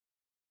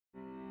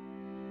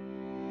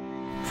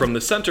From the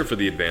Center for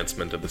the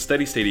Advancement of the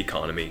Steady State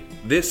Economy,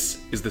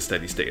 this is The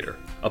Steady Stater,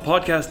 a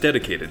podcast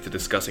dedicated to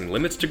discussing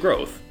limits to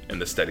growth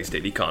and the steady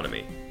state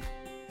economy.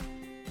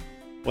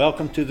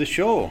 Welcome to the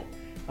show.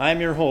 I'm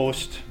your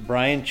host,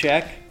 Brian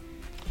Check,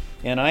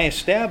 and I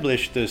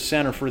established the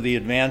Center for the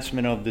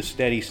Advancement of the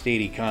Steady State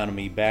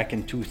Economy back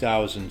in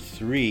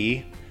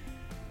 2003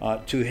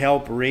 to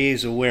help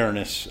raise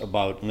awareness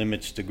about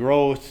limits to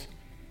growth,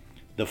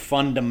 the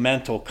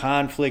fundamental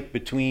conflict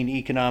between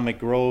economic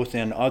growth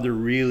and other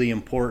really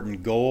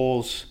important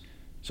goals,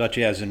 such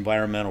as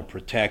environmental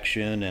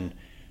protection and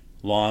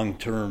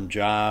long-term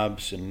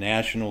jobs and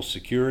national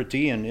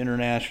security and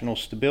international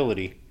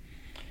stability.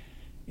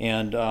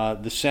 And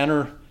the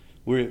center,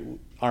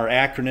 our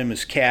acronym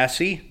is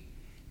CASI,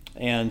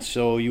 and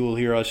so you will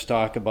hear us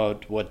talk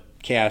about what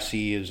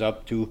CASI is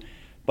up to.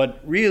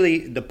 But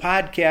really, the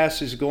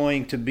podcast is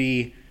going to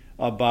be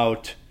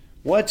about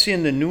what's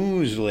in the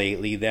news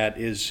lately that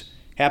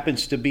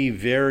happens to be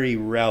very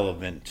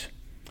relevant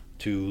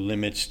to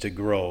limits to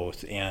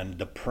growth and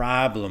the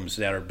problems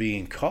that are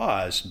being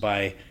caused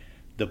by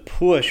the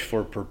push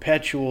for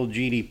perpetual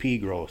GDP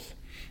growth.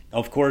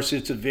 Of course,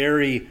 it's a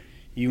very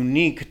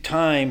unique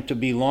time to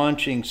be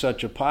launching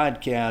such a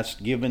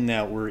podcast, given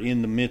that we're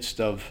in the midst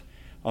of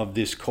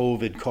this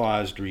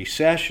COVID-caused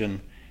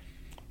recession,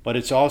 but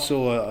it's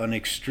also an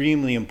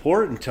extremely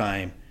important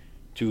time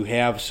to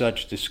have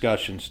such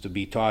discussions, to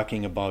be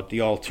talking about the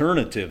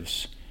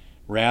alternatives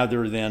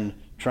rather than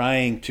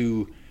trying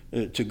to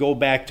go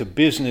back to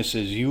business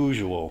as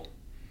usual.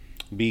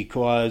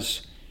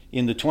 Because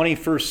in the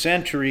 21st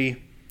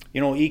century,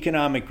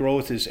 economic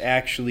growth is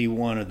actually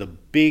one of the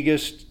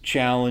biggest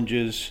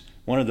challenges,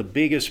 one of the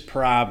biggest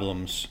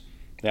problems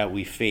that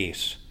we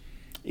face.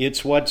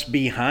 It's what's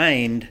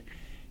behind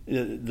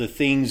the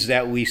things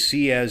that we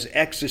see as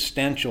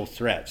existential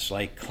threats,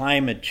 like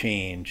climate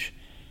change,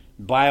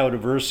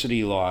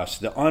 biodiversity loss,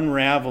 the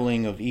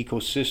unraveling of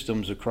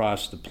ecosystems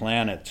across the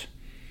planet,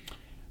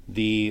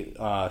 the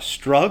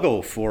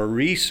struggle for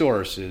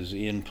resources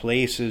in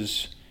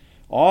places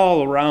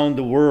all around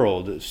the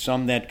world,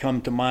 some that come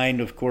to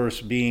mind, of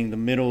course, being the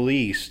Middle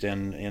East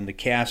and the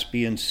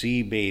Caspian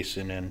Sea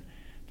basin and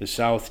the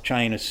South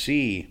China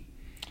Sea.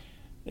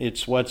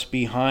 It's what's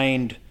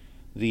behind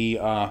the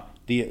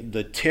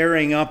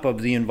tearing up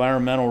of the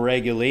environmental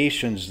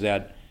regulations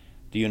that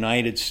the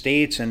United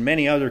States and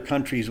many other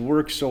countries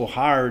worked so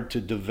hard to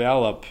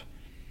develop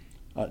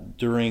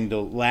during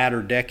the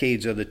latter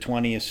decades of the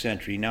 20th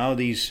century. Now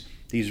these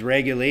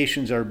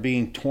regulations are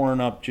being torn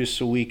up just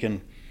so we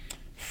can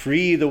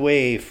free the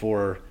way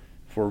for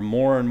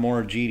more and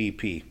more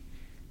GDP.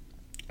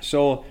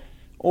 So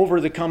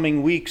over the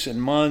coming weeks and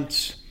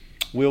months,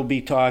 we'll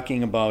be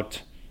talking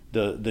about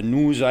the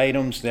news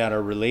items that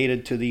are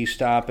related to these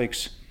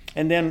topics,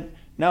 and then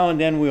now and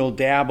then we'll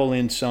dabble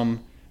in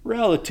some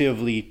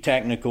relatively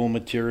technical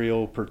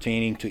material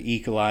pertaining to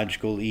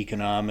ecological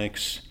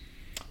economics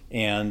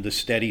and the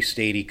steady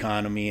state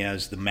economy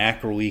as the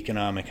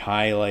macroeconomic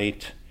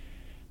highlight.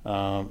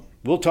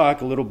 We'll talk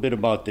a little bit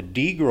about the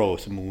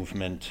degrowth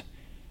movement,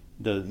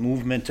 the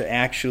movement to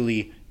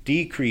actually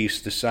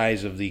decrease the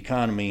size of the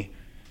economy,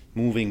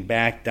 moving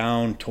back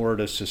down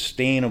toward a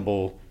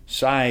sustainable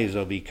size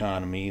of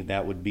economy.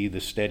 That would be the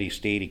steady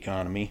state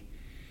economy.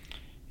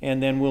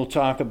 And then we'll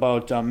talk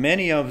about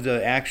many of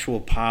the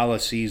actual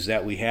policies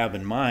that we have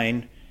in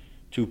mind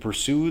to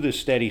pursue the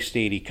steady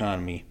state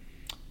economy.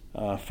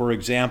 For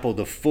example,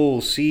 the Full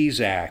Seas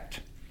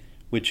Act,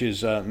 which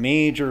is a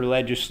major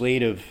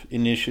legislative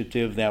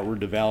initiative that we're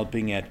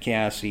developing at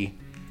CASI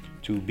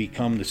to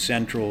become the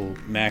central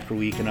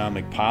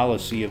macroeconomic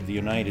policy of the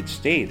United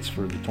States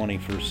for the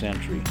 21st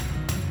century.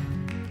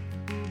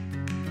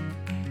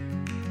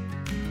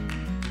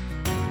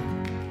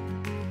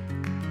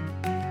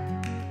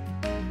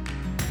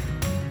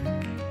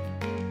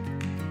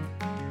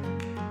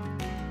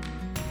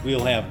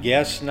 We'll have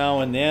guests now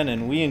and then,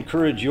 and we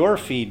encourage your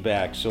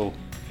feedback, so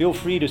feel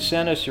free to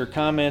send us your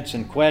comments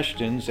and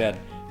questions at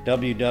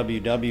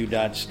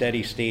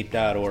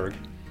www.steadystate.org.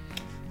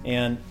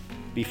 And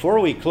before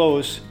we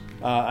close,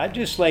 I'd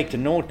just like to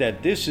note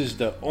that this is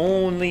the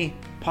only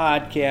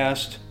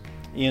podcast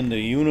in the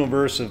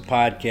universe of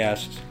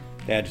podcasts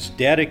that's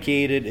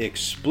dedicated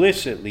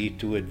explicitly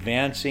to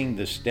advancing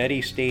the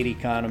steady state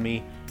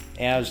economy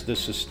as the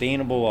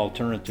sustainable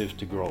alternative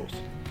to growth.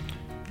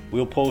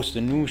 We'll post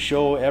a new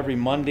show every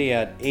Monday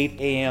at 8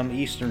 a.m.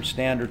 Eastern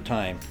Standard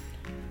Time.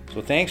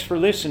 So thanks for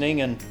listening,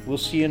 and we'll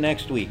see you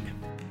next week.